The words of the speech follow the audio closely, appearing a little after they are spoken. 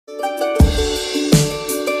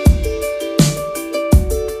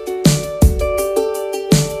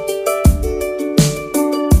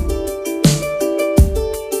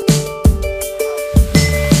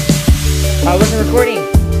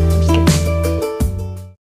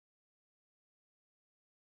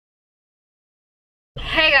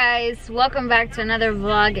guys, welcome back to another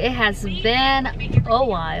vlog. It has been a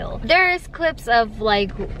while. There is clips of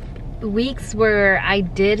like weeks where I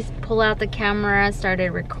did pull out the camera,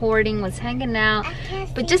 started recording, was hanging out,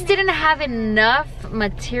 but just didn't have enough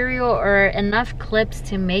material or enough clips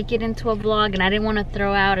to make it into a vlog, and I didn't want to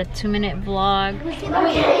throw out a 2-minute vlog. Say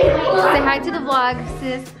hi to the vlog,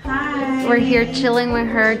 sis. Hi. We're here chilling with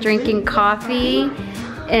her, drinking coffee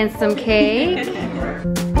and some cake.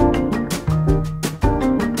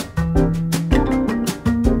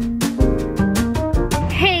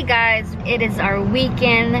 Hey guys, it is our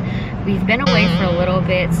weekend. We've been away for a little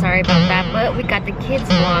bit, sorry about that, but we got the kids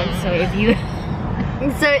vlog, so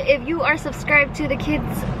if you are subscribed to the kids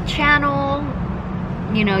channel,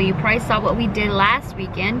 you know, you probably saw what we did last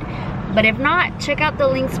weekend. But if not, check out the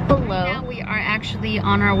links below. Now we are actually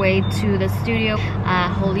on our way to the studio,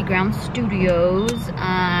 Holy Ground Studios.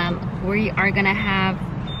 We are gonna have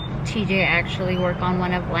TJ actually work on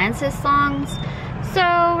one of Lance's songs. So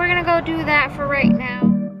we're gonna go do that for right now.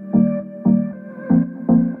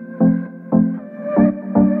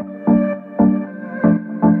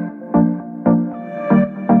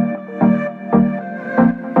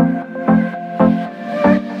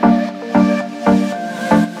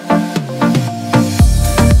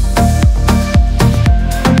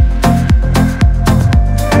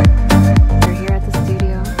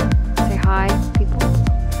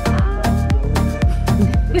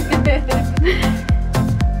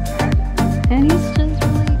 And he's just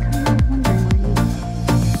really kind of wondering where he is.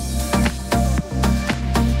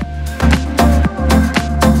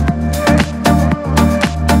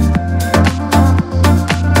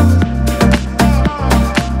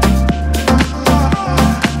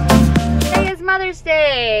 Today is Mother's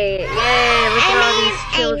Day! Yay! Look at all these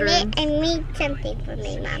children. I made something for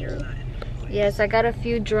me, Mommy. Yes, I got a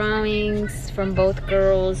few drawings from both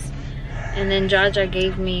girls. And then Jaja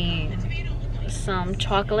gave me some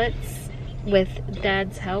chocolates with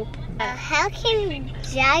Dad's help. How can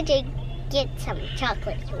Jaja get some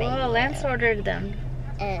chocolates right Well, Lance ordered them.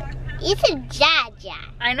 You said Jaja.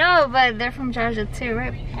 I know, but they're from Jaja too,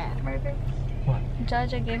 right? Margaret? What?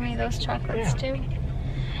 Jaja gave me those chocolates too.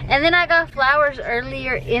 And then I got flowers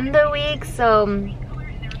earlier in the week, so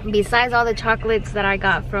besides all the chocolates that I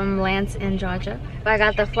got from Lance and Jaja, I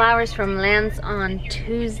got the flowers from Lance on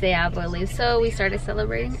Tuesday, I believe. So we started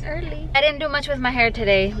celebrating early. I didn't do much with my hair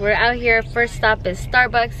today. We're out here. First stop is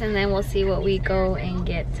Starbucks, and then we'll see what we go and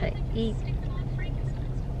get to eat.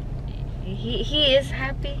 He is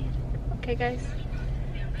happy. Okay, guys.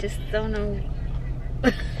 Just don't know.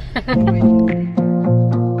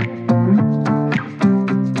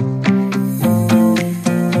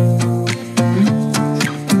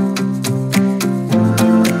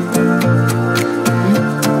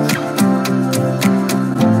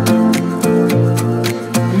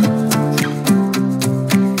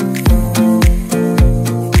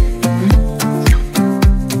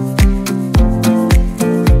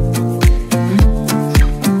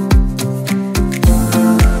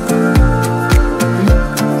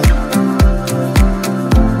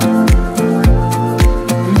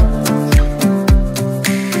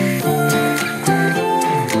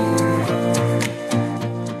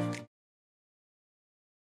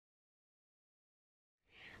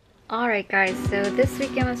 Alright guys, so this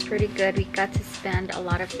weekend was pretty good. We got to spend a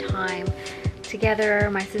lot of time together.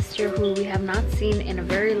 My sister, who we have not seen in a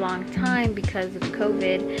very long time because of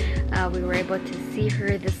COVID, we were able to see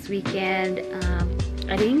her this weekend.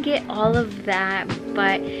 I didn't get all of that,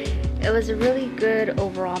 but it was a really good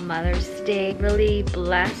overall Mother's Day. Really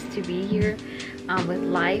blessed to be here with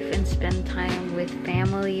life and spend time with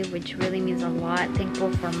family, which really means a lot.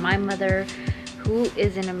 Thankful for my mother, who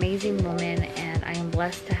is an amazing woman, and I am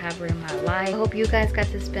blessed to have her in my life. I hope you guys got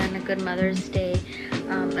to spend a good Mother's Day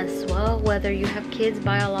as well, whether you have kids,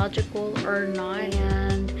 biological or not.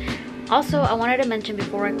 And also, I wanted to mention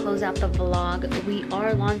before I close out the vlog, we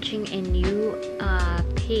are launching a new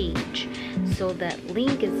page. So that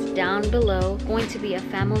link is down below. It's going to be a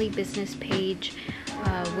family business page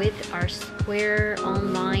with our Square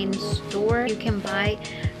online store. You can buy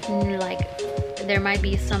there might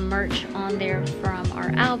be some merch on there from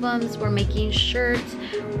our albums. We're making shirts.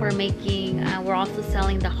 We're also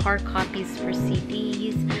selling the hard copies for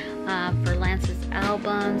CDs for Lance's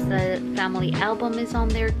albums. The family album is on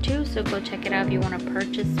there too, so go check it out if you want to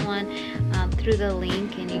purchase one through the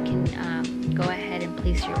link, and you can go ahead and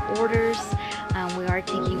place your orders. We are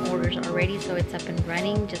taking orders already, so it's up and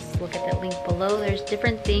running. Just look at the link below. There's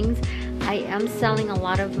different things. I am selling a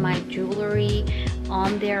lot of my jewelry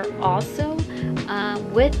on there also.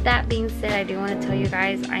 With that being said, I do want to tell you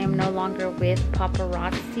guys I am no longer with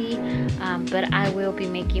Paparazzi, but I will be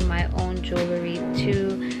making my own jewelry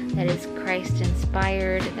too that is Christ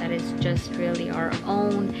inspired, that is just really our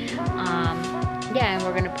own. Yeah, and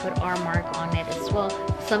we're gonna put our mark on it as well.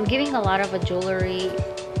 So I'm giving a lot of jewelry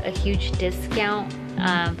a huge discount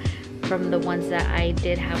from the ones that I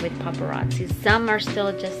did have with Paparazzi. Some are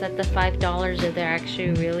still just at the $5, and they're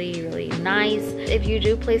actually really nice. If you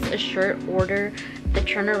do place a shirt order, the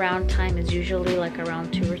turnaround time is usually like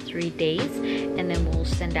around 2 or 3 days, and then we'll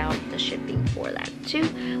send out the shipping for that too.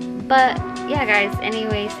 But yeah guys,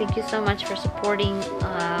 anyways, thank you so much for supporting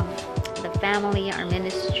the family, our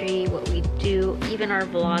ministry, what we do. Even our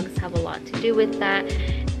vlogs have a lot to do with that.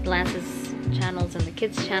 Lance's channels and the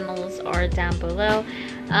kids channels are down below.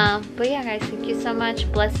 But yeah guys, thank you so much.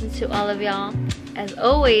 Blessings to all of y'all. As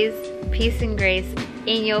always, peace and grace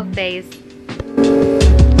in your face.